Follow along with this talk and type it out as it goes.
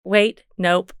Wait,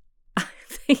 nope. I'm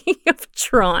thinking of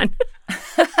Tron.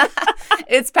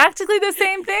 It's practically the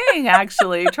same thing,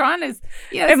 actually. Tron is,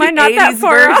 Am I not that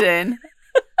far version.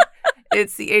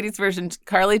 It's the 80s version.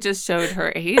 Carly just showed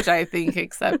her age, I think,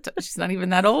 except she's not even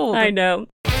that old. I know.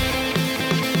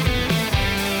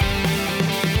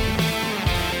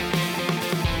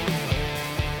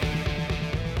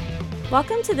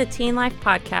 Welcome to the Teen Life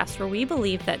Podcast, where we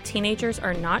believe that teenagers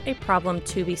are not a problem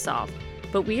to be solved,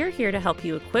 but we are here to help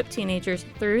you equip teenagers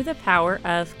through the power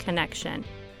of connection.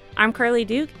 I'm Carly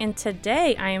Duke, and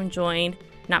today I am joined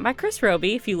not by Chris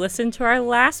Roby. If you listened to our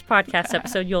last podcast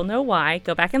episode, you'll know why.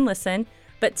 Go back and listen.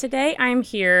 But today I'm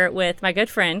here with my good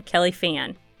friend, Kelly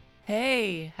Fan.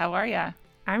 Hey, how are ya?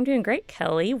 I'm doing great,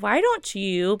 Kelly. Why don't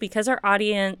you, because our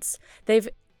audience,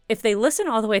 if they listen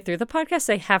all the way through the podcast,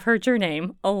 they have heard your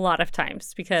name a lot of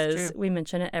times because we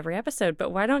mention it every episode.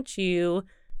 But why don't you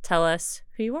tell us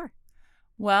who you are?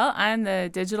 Well, I'm the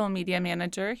digital media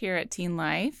manager here at Teen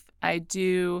Life. I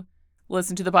do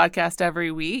listen to the podcast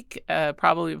every week,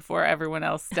 probably before everyone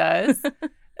else does.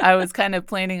 I was kind of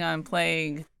planning on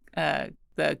playing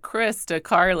the Chris to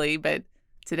Carly, but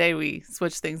today we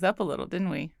switched things up a little, didn't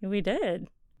we? We did.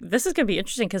 This is going to be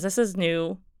interesting because this is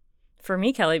new for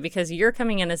me, Kelly, because you're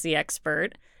coming in as the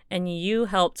expert and you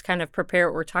helped kind of prepare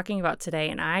what we're talking about today,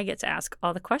 and I get to ask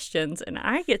all the questions and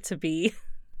I get to be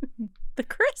the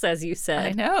Chris, as you said.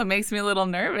 I know. It makes me a little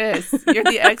nervous. You're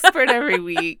the expert every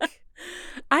week.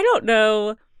 I don't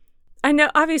know. I know,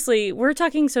 obviously, we're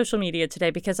talking social media today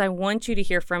because I want you to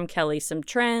hear from Kelly some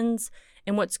trends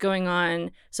and what's going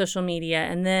on social media,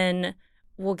 and then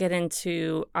we'll get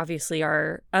into, obviously,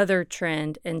 our other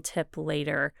trend and tip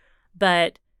later.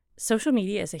 But social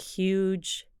media is a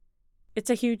huge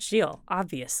deal,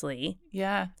 obviously.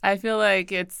 Yeah. I feel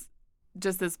like it's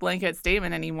just this blanket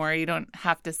statement anymore. You don't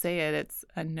have to say it. It's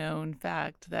a known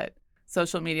fact that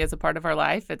social media is a part of our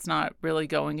life. It's not really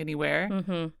going anywhere.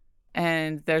 Mm-hmm.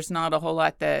 And there's not a whole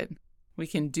lot that we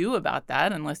can do about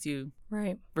that unless you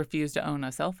refuse to own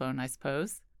a cell phone, I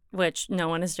suppose. Which no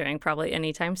one is doing probably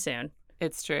anytime soon.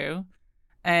 It's true.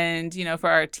 And, for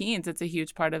our teens, it's a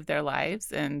huge part of their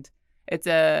lives. And it's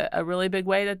a really big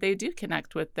way that they do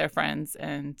connect with their friends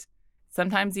and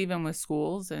sometimes even with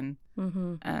schools and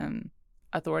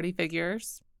authority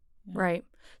figures. Right.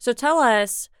 So tell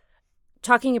us,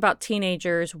 talking about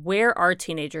teenagers, where are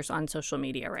teenagers on social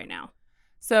media right now?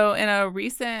 So in a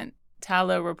recent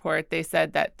Tallo report, they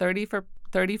said that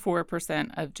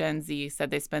 34% of Gen Z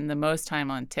said they spend the most time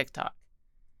on TikTok.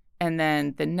 And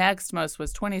then the next most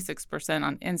was 26%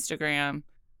 on Instagram.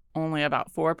 Only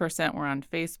about 4% were on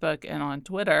Facebook, and on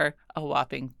Twitter, a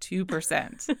whopping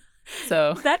 2%.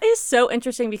 So that is so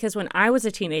interesting because when I was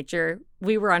a teenager,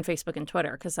 we were on Facebook and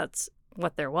Twitter because that's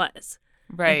what there was.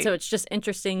 Right. And so it's just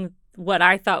interesting what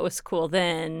I thought was cool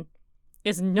then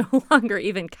is no longer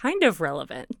even kind of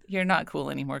relevant. You're not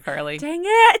cool anymore, Carly. Dang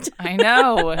it. I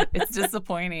know. It's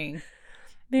disappointing.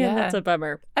 Man, that's a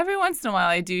bummer. Every once in a while,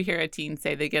 I do hear a teen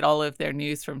say they get all of their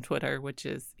news from Twitter, which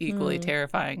is equally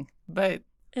terrifying. But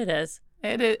it is.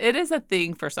 It is a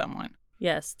thing for someone.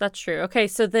 Yes, that's true. Okay,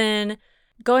 so then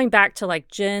going back to like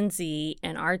Gen Z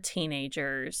and our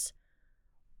teenagers,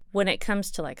 when it comes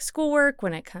to like schoolwork,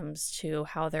 when it comes to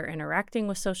how they're interacting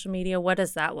with social media, what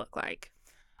does that look like?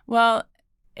 Well,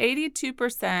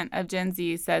 82% of Gen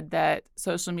Z said that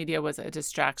social media was a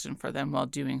distraction for them while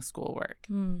doing schoolwork.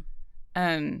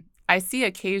 I see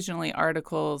occasionally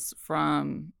articles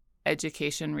from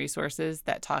education resources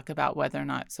that talk about whether or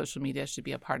not social media should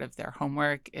be a part of their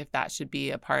homework, if that should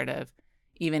be a part of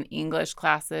even English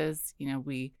classes.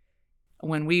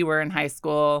 When we were in high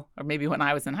school, or maybe when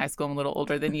I was in high school, I'm a little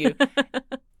older than you,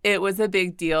 it was a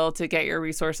big deal to get your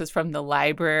resources from the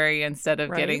library instead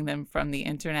of getting them from the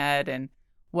internet. And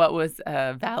what was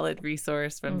a valid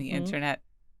resource from the internet?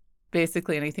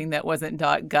 Basically anything that wasn't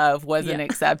 .gov wasn't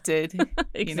accepted.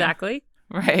 Exactly.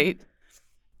 Right.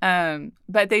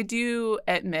 But they do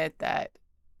admit that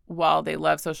while they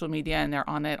love social media and they're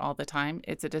on it all the time,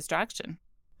 it's a distraction.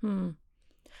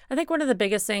 I think one of the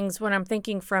biggest things when I'm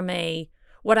thinking from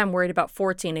what I'm worried about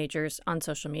for teenagers on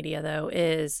social media, though,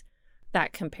 is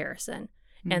that comparison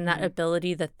and that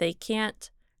ability that they can't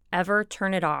ever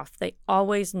turn it off. They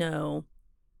always know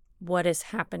what is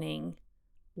happening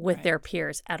with their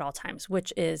peers at all times,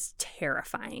 which is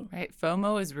terrifying. Right.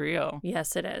 FOMO is real.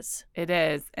 Yes, it is. It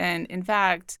is. And in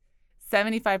fact,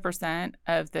 75%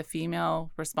 of the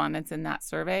female respondents in that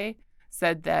survey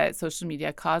said that social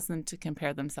media caused them to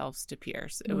compare themselves to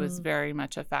peers. It was very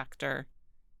much a factor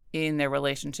in their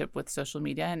relationship with social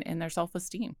media and in their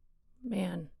self-esteem.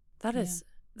 Man, that's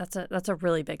a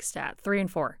really big stat. 3 and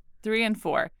 4. 3 and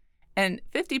 4. And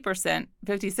 56%,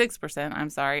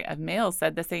 of males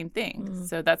said the same thing.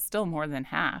 So that's still more than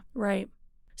half. Right.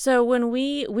 So when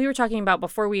we were talking about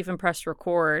before we even pressed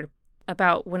record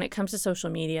about when it comes to social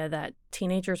media that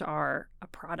teenagers are a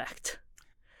product,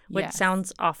 which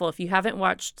sounds awful. If you haven't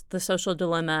watched The Social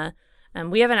Dilemma,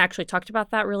 we haven't actually talked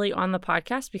about that really on the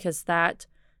podcast because that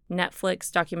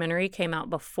Netflix documentary came out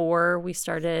before we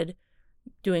started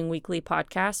doing weekly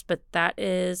podcasts, but that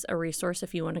is a resource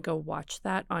if you want to go watch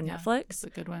that on Netflix. It's a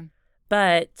good one.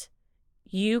 But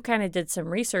you kind of did some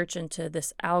research into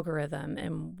this algorithm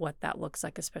and what that looks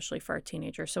like, especially for our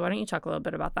teenagers. So why don't you talk a little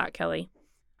bit about that, Kelly?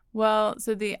 Well,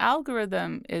 so the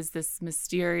algorithm is this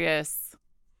mysterious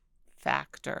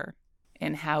factor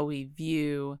in how we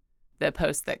view the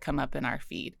posts that come up in our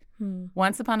feed.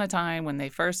 Once upon a time, when they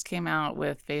first came out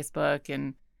with Facebook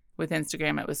and with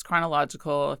Instagram, it was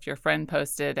chronological. If your friend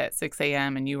posted at 6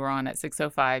 a.m. and you were on at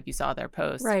 6:05, you saw their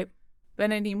post. Right.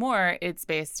 But anymore, it's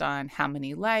based on how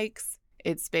many likes.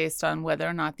 It's based on whether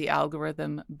or not the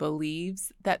algorithm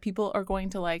believes that people are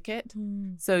going to like it.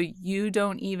 So you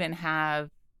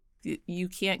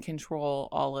can't control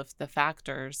all of the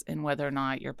factors in whether or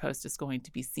not your post is going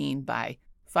to be seen by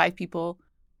 5 people,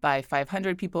 by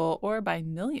 500 people, or by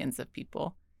millions of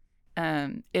people.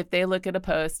 If they look at a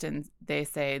post and they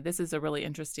say, this is a really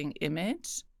interesting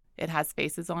image, it has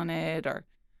faces on it, or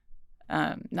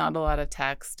not a lot of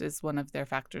text is one of their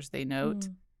factors they note,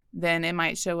 then it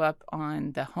might show up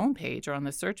on the homepage or on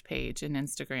the search page in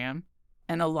Instagram,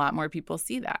 and a lot more people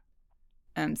see that.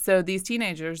 So these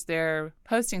teenagers, they're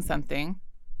posting something,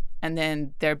 and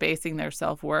then they're basing their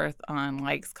self-worth on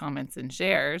likes, comments, and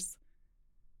shares.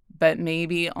 But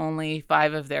maybe only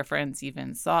 5 of their friends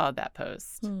even saw that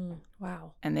post.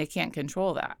 Wow. And they can't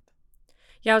control that.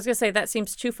 Yeah, I was going to say that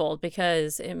seems twofold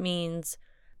because it means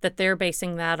that they're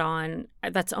basing that on,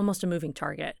 that's almost a moving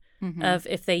target of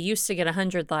if they used to get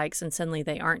 100 likes and suddenly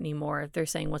they aren't anymore, they're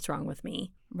saying, what's wrong with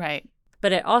me? Right.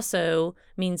 But it also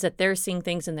means that they're seeing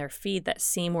things in their feed that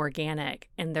seem organic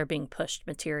and they're being pushed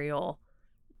material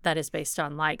that is based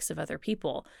on likes of other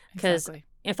people. Because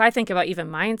if I think about even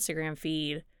my Instagram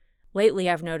feed, lately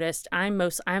I've noticed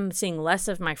I'm seeing less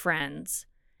of my friends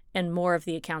and more of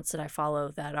the accounts that I follow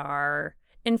that are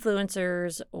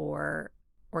influencers or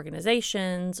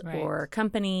organizations or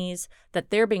companies that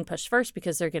they're being pushed first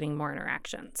because they're getting more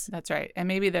interactions. That's right. And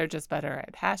maybe they're just better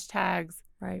at hashtags.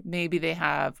 Right. Maybe they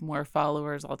have more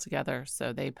followers altogether.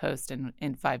 So they post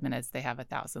in 5 minutes, they have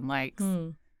 1,000 likes.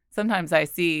 Sometimes I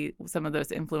see some of those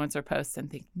influencer posts and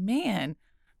think, man,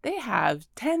 they have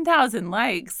 10,000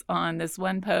 likes on this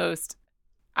one post.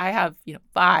 I have,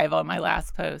 5 on my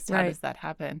last post. How does that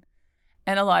happen?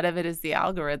 And a lot of it is the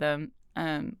algorithm,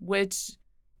 which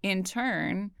in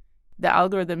turn, the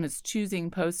algorithm is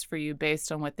choosing posts for you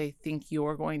based on what they think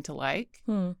you're going to like.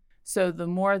 So the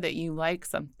more that you like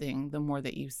something, the more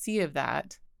that you see of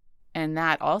that. And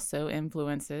that also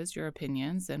influences your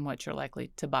opinions and what you're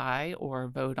likely to buy or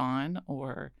vote on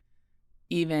or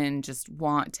even just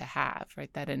want to have,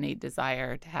 right? That innate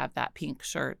desire to have that pink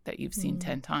shirt that you've seen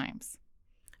 10 times.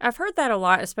 I've heard that a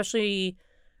lot, especially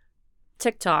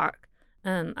TikTok.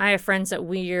 I have friends that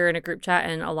we're in a group chat,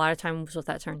 and a lot of times what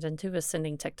that turns into is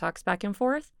sending TikToks back and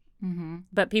forth.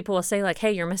 But people will say like,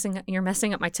 hey, you're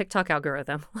messing up my TikTok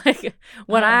algorithm. Like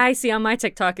what I see on my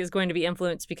TikTok is going to be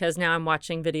influenced because now I'm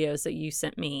watching videos that you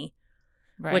sent me,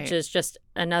 which is just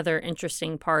another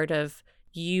interesting part of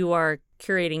you are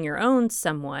curating your own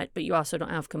somewhat, but you also don't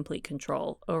have complete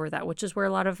control over that, which is where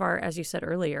a lot of our, as you said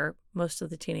earlier, most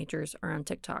of the teenagers are on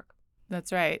TikTok.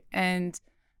 That's right. And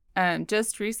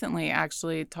just recently,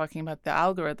 actually, talking about the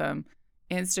algorithm,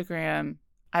 Instagram,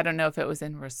 I don't know if it was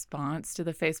in response to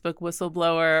the Facebook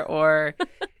whistleblower or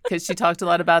because she talked a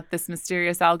lot about this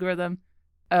mysterious algorithm,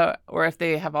 or if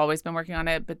they have always been working on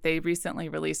it, but they recently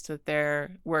released that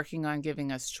they're working on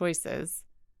giving us choices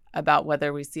about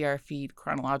whether we see our feed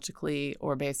chronologically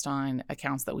or based on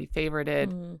accounts that we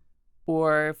favorited,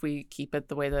 or if we keep it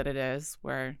the way that it is,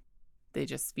 where they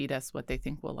just feed us what they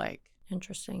think we'll like.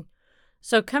 Interesting.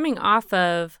 So coming off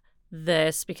of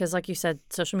this, because like you said,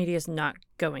 social media is not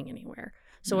going anywhere.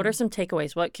 So what are some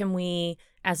takeaways? What can we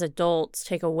as adults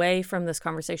take away from this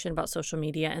conversation about social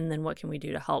media? And then what can we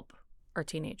do to help our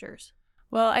teenagers?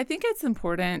 Well, I think it's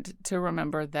important to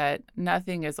remember that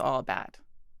nothing is all bad.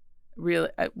 Really,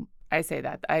 I say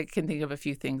that. I can think of a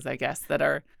few things, I guess, that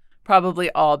are probably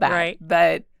all bad. Right.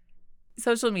 But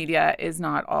social media is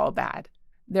not all bad.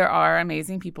 There are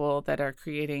amazing people that are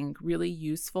creating really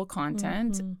useful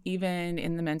content. Even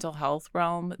in the mental health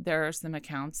realm, there are some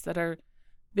accounts that are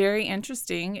very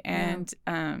interesting. And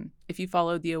if you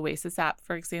follow the Oasis app,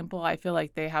 for example, I feel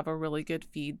like they have a really good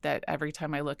feed that every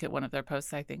time I look at one of their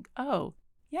posts, I think, oh,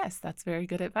 yes, that's very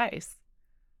good advice.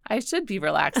 I should be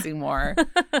relaxing more.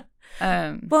 Well,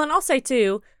 and I'll say,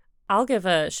 too, I'll give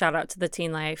a shout out to the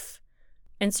Teen Life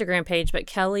Instagram page, but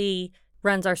Kelly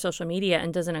runs our social media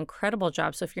and does an incredible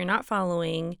job. So if you're not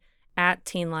following at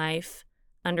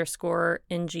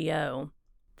teenlife_NGO,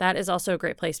 that is also a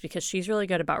great place because she's really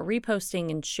good about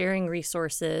reposting and sharing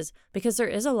resources because there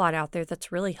is a lot out there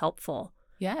that's really helpful.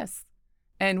 Yes.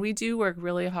 And we do work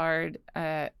really hard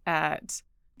at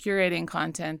curating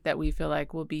content that we feel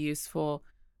like will be useful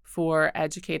for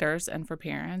educators and for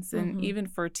parents and even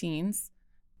for teens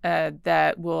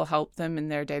that will help them in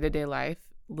their day-to-day life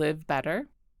live better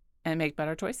and make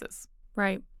better choices.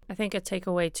 Right. I think a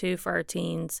takeaway, too, for our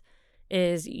teens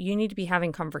is you need to be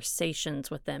having conversations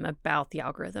with them about the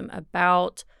algorithm,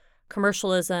 about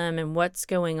commercialism and what's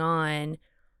going on,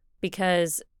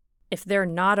 because if they're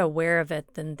not aware of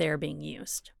it, then they're being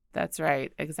used. That's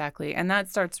right. Exactly. And that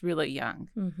starts really young.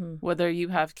 Whether you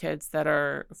have kids that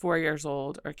are 4 years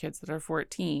old or kids that are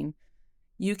 14,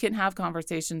 you can have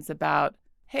conversations about,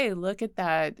 hey, look at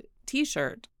that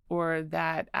T-shirt or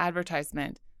that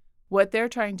advertisement. What they're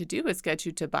trying to do is get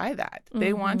you to buy that.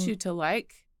 They want you to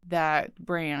like that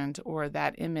brand or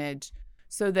that image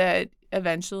so that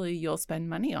eventually you'll spend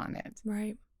money on it.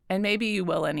 Right. And maybe you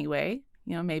will anyway.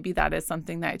 You know, maybe that is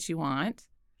something that you want.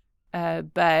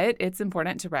 But it's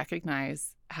important to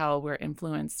recognize how we're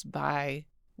influenced by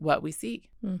what we see.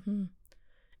 And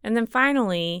then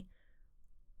finally,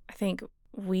 I think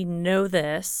we know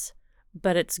this,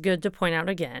 but it's good to point out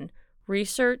again,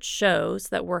 research shows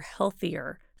that we're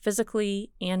healthier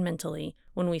physically and mentally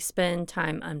when we spend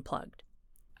time unplugged.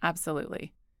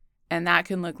 Absolutely. And that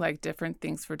can look like different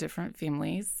things for different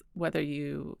families, whether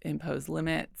you impose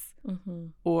limits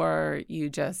or you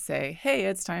just say, hey,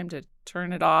 it's time to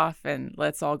turn it off and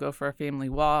let's all go for a family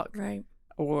walk. Right.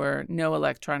 Or no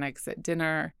electronics at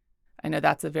dinner. I know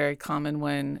that's a very common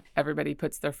one. Everybody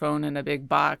puts their phone in a big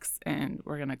box and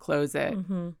we're going to close it,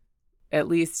 at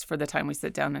least for the time we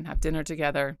sit down and have dinner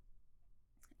together.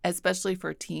 Especially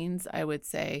for teens, I would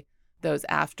say those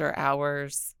after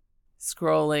hours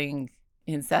scrolling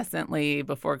incessantly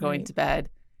before going to bed,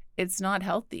 it's not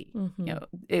healthy. You know,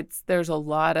 there's a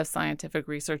lot of scientific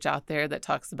research out there that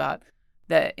talks about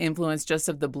the influence just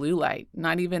of the blue light,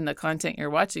 not even the content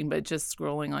you're watching, but just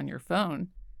scrolling on your phone.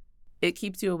 It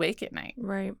keeps you awake at night.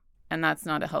 Right. And that's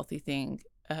not a healthy thing,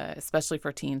 especially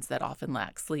for teens that often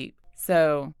lack sleep.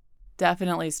 So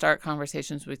definitely start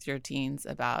conversations with your teens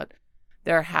about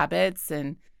their habits,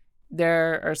 and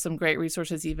there are some great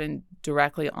resources even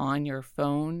directly on your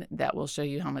phone that will show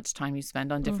you how much time you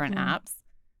spend on different apps,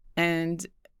 and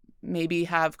maybe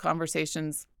have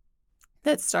conversations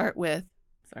that start with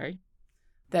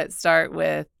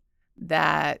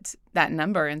that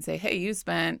number and say, hey, you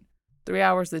spent 3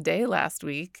 hours a day last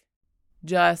week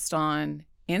just on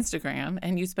Instagram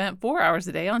and you spent 4 hours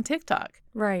a day on TikTok.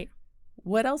 Right.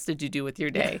 What else did you do with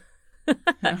your day?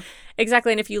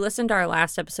 Exactly. And if you listened to our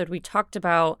last episode, we talked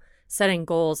about setting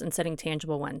goals and setting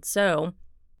tangible ones. So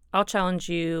I'll challenge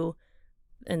you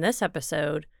in this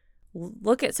episode,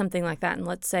 look at something like that and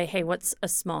let's say, hey, what's a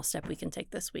small step we can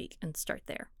take this week, and start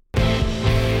there.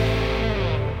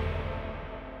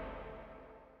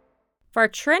 For our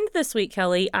trend this week,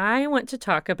 Kelly, I want to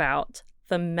talk about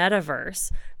the metaverse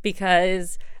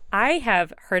because I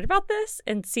have heard about this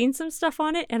and seen some stuff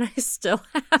on it, and I still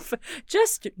have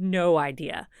just no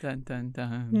idea. Dun, dun,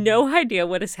 dun. No idea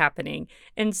what is happening.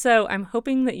 And so I'm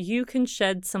hoping that you can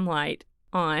shed some light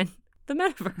on the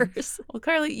metaverse. Well,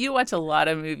 Carly, you watch a lot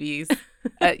of movies.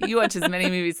 You watch as many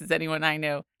movies as anyone I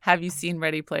know. Have you seen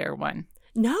Ready Player One?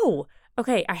 No.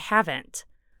 Okay, I haven't.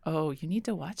 Oh, you need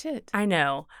to watch it. I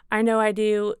know I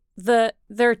do. There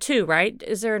are two, right?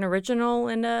 Is there an original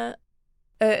and a...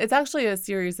 It's actually a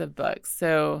series of books.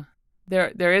 So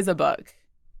there is a book,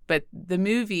 but the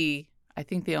movie, I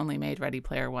think they only made Ready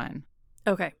Player One.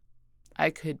 Okay. I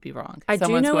could be wrong. I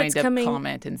Someone's do know going it's to coming...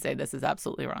 comment and say this is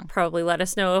absolutely wrong. Probably let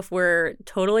us know if we're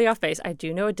totally off base. I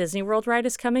do know a Disney World ride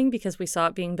is coming because we saw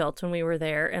it being built when we were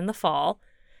there in the fall.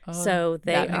 Oh, so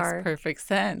they that are... makes perfect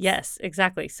sense. Yes,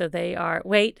 exactly. So they are...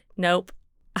 Wait, nope.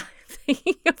 I'm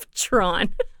thinking of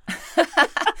Tron.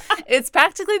 It's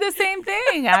practically the same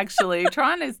thing, actually.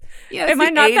 Tron is, Am I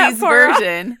not 80s that far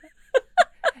version.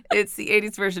 It's the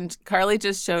 80s version. Carly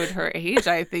just showed her age,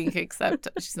 I think, except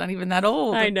she's not even that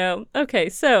old. I know. Okay,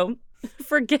 so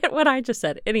Forget what I just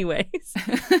said. Anyways,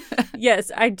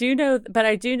 yes, I do know, but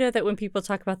I do know that when people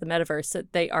talk about the metaverse,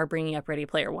 that they are bringing up Ready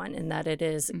Player One and that it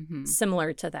is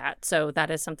similar to that. So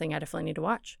that is something I definitely need to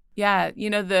watch. Yeah,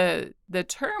 the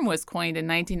term was coined in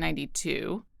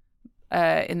 1992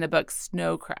 in the book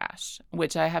Snow Crash,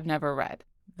 which I have never read.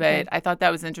 But I thought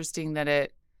that was interesting that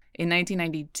in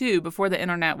 1992, before the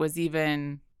internet was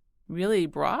even really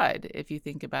broad, if you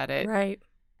think about it. Right.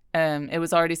 It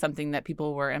was already something that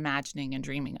people were imagining and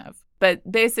dreaming of.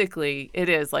 But basically, it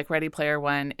is like Ready Player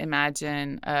One.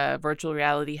 Imagine a virtual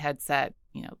reality headset,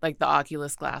 like the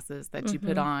Oculus glasses that you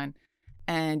put on,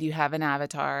 and you have an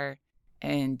avatar,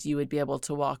 and you would be able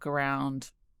to walk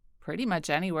around pretty much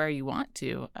anywhere you want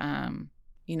to.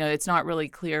 It's not really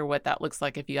clear what that looks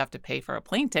like if you have to pay for a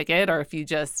plane ticket or if you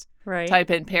just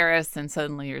type in Paris and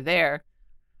suddenly you're there.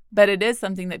 But it is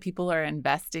something that people are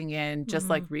investing in, just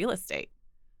like real estate,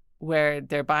 where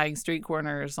they're buying street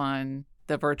corners on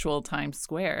the virtual Times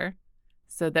Square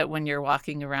so that when you're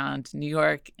walking around New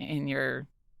York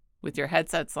with your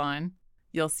headsets on,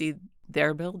 you'll see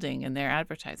their building and their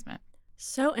advertisement.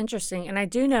 So interesting. And I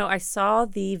do know I saw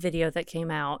the video that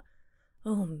came out,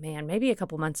 oh man, maybe a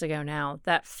couple months ago now,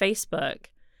 that Facebook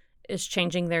is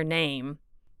changing their name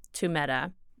to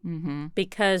Meta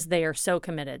because they are so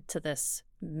committed to this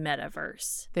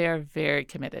metaverse. They are very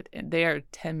committed. They are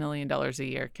 $10 million a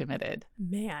year committed.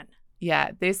 Man.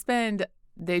 Yeah,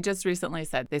 they just recently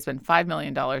said they spend $5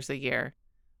 million a year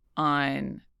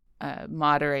on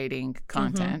moderating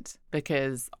content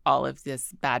because all of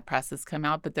this bad press has come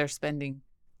out, but they're spending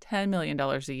 $10 million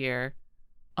a year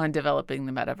on developing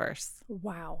the metaverse.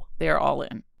 Wow. They're all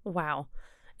in. Wow.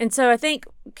 And so I think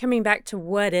coming back to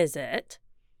what is it?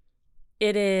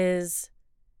 It is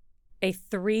a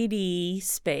 3D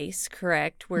space,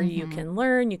 correct, where you can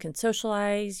learn, you can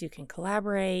socialize, you can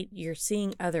collaborate, you're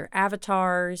seeing other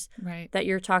avatars that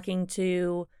you're talking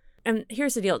to. And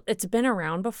here's the deal. It's been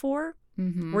around before.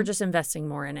 We're just investing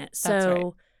more in it.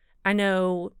 So I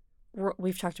know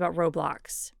we've talked about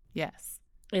Roblox. Yes.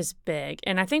 Is big.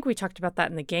 And I think we talked about that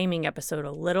in the gaming episode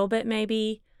a little bit,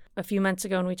 maybe a few months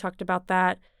ago when we talked about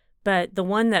that. But the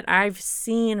one that I've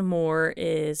seen more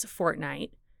is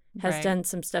Fortnite has done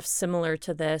some stuff similar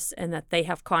to this, and that they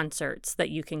have concerts that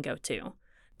you can go to.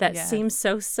 That seems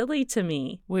so silly to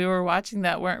me. We were watching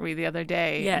that, weren't we, the other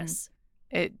day? Yes.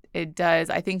 And it does.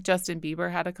 I think Justin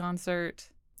Bieber had a concert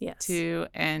too.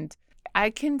 And I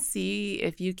can see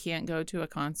if you can't go to a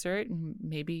concert,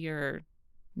 maybe you're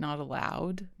not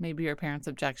allowed. Maybe your parents'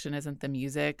 objection isn't the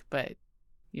music, but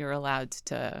you're allowed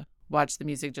to watch the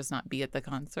music, just not be at the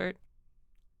concert.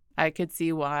 I could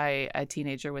see why a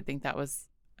teenager would think that was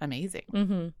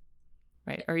amazing.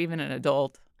 Right. Or even an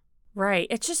adult. Right.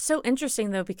 It's just so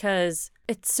interesting, though, because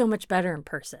it's so much better in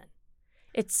person.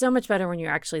 It's so much better when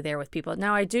you're actually there with people.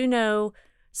 Now, I do know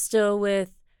still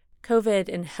with COVID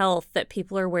and health that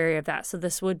people are wary of that. So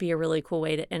this would be a really cool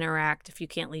way to interact if you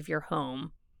can't leave your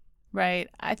home. Right.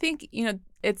 I think,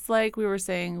 it's like we were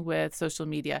saying with social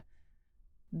media.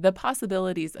 The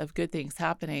possibilities of good things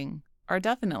happening are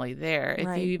definitely there. If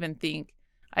you even think,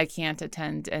 I can't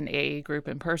attend an AA group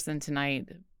in person tonight,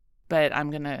 but I'm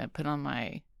going to put on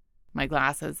my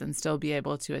glasses and still be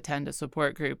able to attend a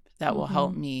support group that will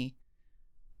help me.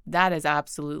 That is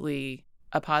absolutely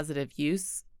a positive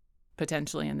use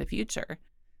potentially in the future.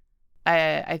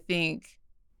 I think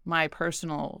my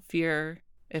personal fear,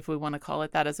 if we want to call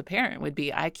it that as a parent, would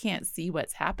be I can't see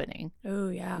what's happening. Oh,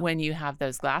 yeah. When you have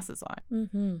those glasses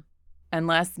on.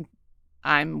 Unless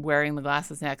I'm wearing the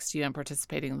glasses next to you and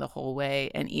participating the whole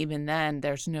way. And even then,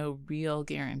 there's no real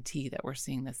guarantee that we're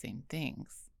seeing the same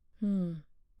things.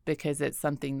 Because it's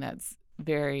something that's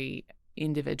very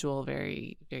individual,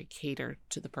 very, very catered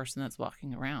to the person that's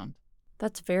walking around.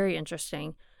 That's very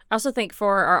interesting. I also think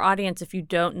for our audience, if you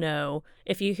don't know,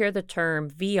 if you hear the term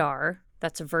VR,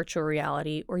 that's a virtual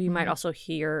reality, or you might also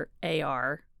hear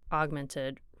AR,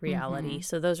 augmented reality.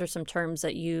 So those are some terms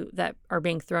that are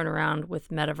being thrown around with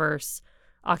metaverse,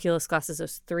 Oculus glasses,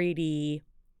 those 3D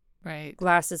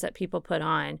glasses that people put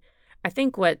on. I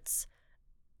think what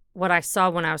I saw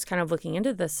when I was kind of looking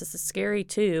into this is scary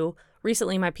too.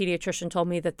 Recently, my pediatrician told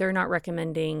me that they're not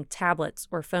recommending tablets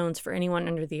or phones for anyone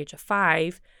under the age of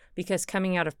 5 because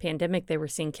coming out of pandemic, they were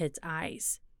seeing kids'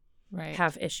 eyes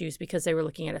have issues because they were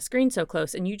looking at a screen so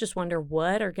close. And you just wonder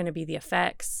what are going to be the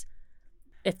effects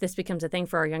if this becomes a thing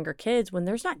for our younger kids when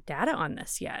there's not data on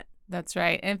this yet. That's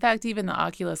right. In fact, even the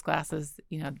Oculus glasses,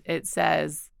 it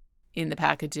says in the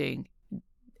packaging,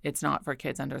 it's not for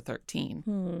kids under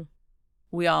 13.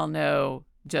 We all know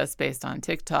just based on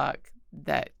TikTok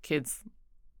that kids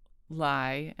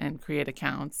lie and create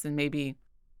accounts and maybe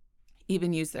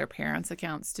even use their parents'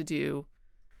 accounts to do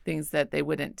things that they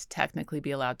wouldn't technically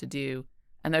be allowed to do.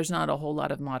 And there's not a whole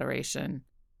lot of moderation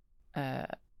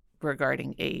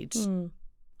regarding age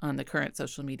on the current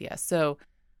social media. So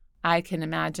I can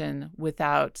imagine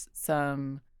without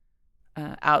some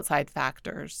outside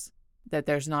factors that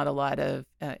there's not a lot of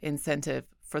incentive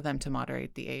for them to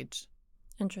moderate the age.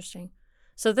 Interesting.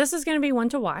 So this is going to be one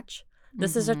to watch.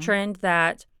 This is a trend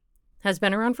that has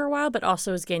been around for a while, but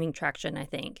also is gaining traction, I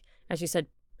think. As you said,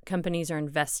 companies are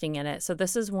investing in it. So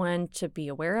this is one to be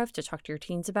aware of, to talk to your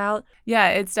teens about. Yeah,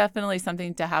 it's definitely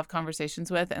something to have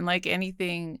conversations with. And like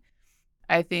anything,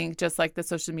 I think just like the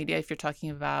social media, if you're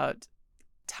talking about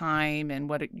time and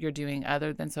what you're doing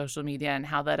other than social media and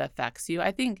how that affects you,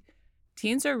 I think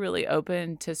teens are really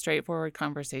open to straightforward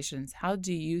conversations. How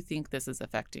do you think this is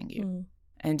affecting you?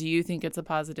 And do you think it's a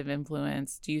positive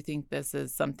influence? Do you think this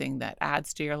is something that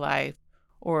adds to your life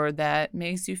or that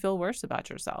makes you feel worse about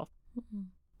yourself?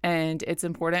 And it's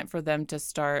important for them to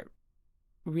start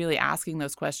really asking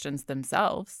those questions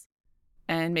themselves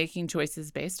and making choices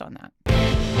based on that.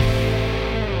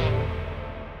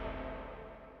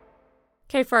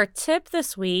 Okay, for our tip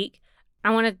this week,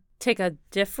 I want to take a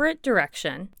different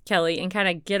direction, Kelly, and kind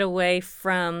of get away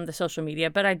from the social media.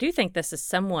 But I do think this is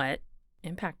somewhat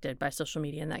impacted by social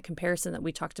media in that comparison that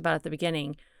we talked about at the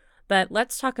beginning. But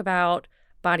let's talk about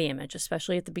body image,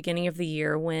 especially at the beginning of the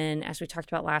year when, as we talked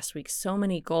about last week, so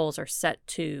many goals are set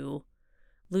to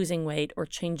losing weight or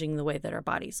changing the way that our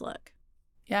bodies look.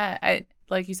 Yeah,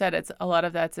 like you said, it's a lot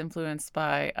of that's influenced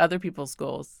by other people's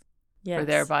goals for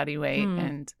their body weight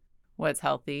and what's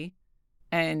healthy.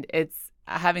 And it's,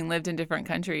 having lived in different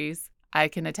countries, I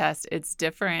can attest it's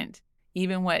different.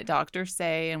 Even what doctors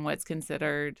say and what's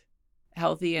considered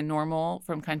healthy and normal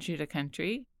from country to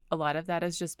country, a lot of that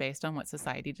is just based on what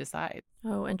society decides.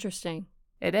 Oh, interesting.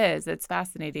 It is. It's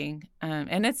fascinating.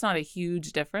 And it's not a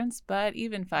huge difference, but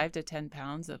even 5 to 10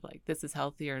 pounds of like, this is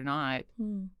healthy or not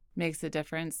makes a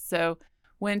difference. So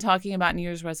when talking about New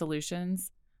Year's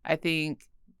resolutions, I think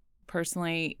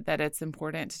personally that it's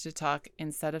important to talk,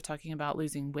 instead of talking about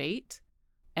losing weight,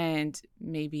 and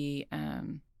maybe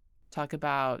talk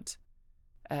about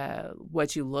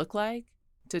what you look like,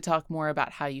 to talk more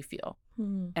about how you feel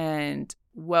and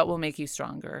what will make you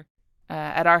stronger.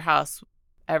 At our house,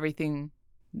 everything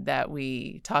that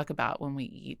we talk about when we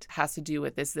eat has to do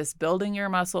with, is this building your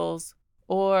muscles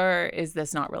or is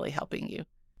this not really helping you?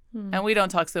 And we don't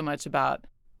talk so much about,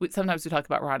 sometimes we talk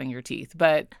about rotting your teeth,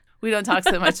 but we don't talk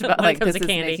so much about like this is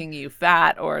making you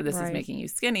fat or this is making you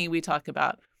skinny. We talk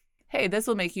about, hey, this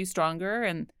will make you stronger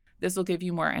and this will give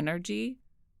you more energy,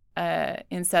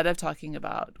 instead of talking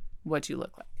about what you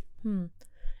look like.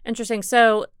 Interesting.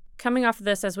 So coming off of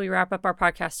this, as we wrap up our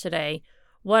podcast today,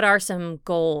 what are some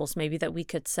goals maybe that we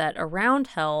could set around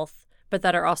health, but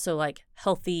that are also like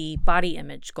healthy body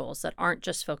image goals that aren't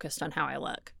just focused on how I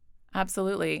look?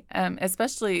 Absolutely.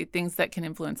 Especially things that can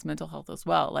influence mental health as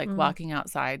well, like walking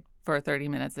outside for 30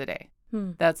 minutes a day.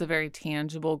 That's a very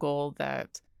tangible goal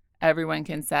that everyone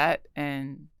can set.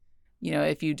 And, you know,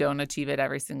 if you don't achieve it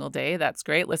every single day, that's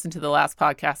great. Listen to the last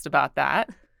podcast about that.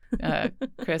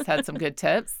 Chris had some good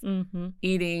tips.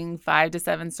 Eating 5 to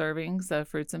 7 servings of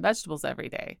fruits and vegetables every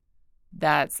day.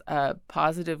 That's a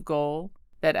positive goal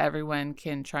that everyone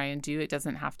can try and do. It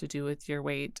doesn't have to do with your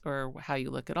weight or how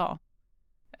you look at all.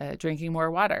 Drinking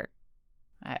more water.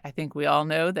 I think we all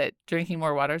know that drinking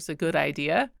more water is a good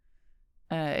idea.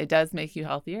 It does make you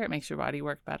healthier. It makes your body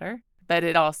work better. But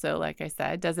it also, like I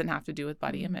said, doesn't have to do with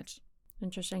body image.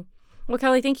 Interesting. Well,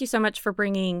 Kelly, thank you so much for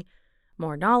bringing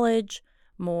more knowledge,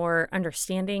 more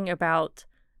understanding about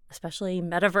especially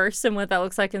metaverse and what that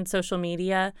looks like in social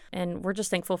media. And we're just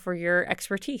thankful for your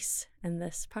expertise in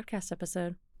this podcast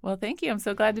episode. Well, thank you. I'm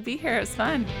so glad to be here. It was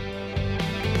fun.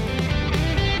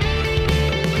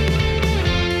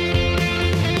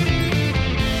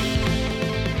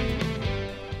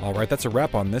 All right, that's a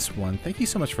wrap on this one. Thank you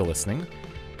so much for listening.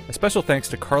 A special thanks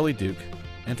to Carly Duke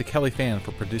and to Kelly Fan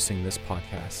for producing this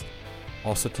podcast.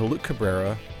 Also to Luke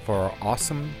Cabrera for our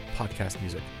awesome podcast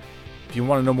music. If you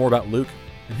want to know more about Luke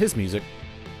and his music,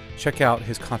 check out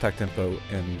his contact info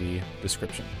in the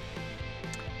description.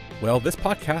 Well, this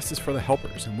podcast is for the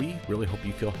helpers, and we really hope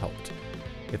you feel helped.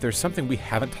 If there's something we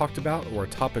haven't talked about or a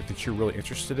topic that you're really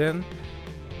interested in,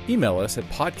 email us at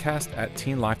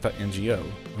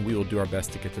podcast@teenlife.ngo, and we will do our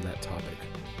best to get to that topic.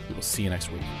 We will see you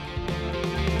next week.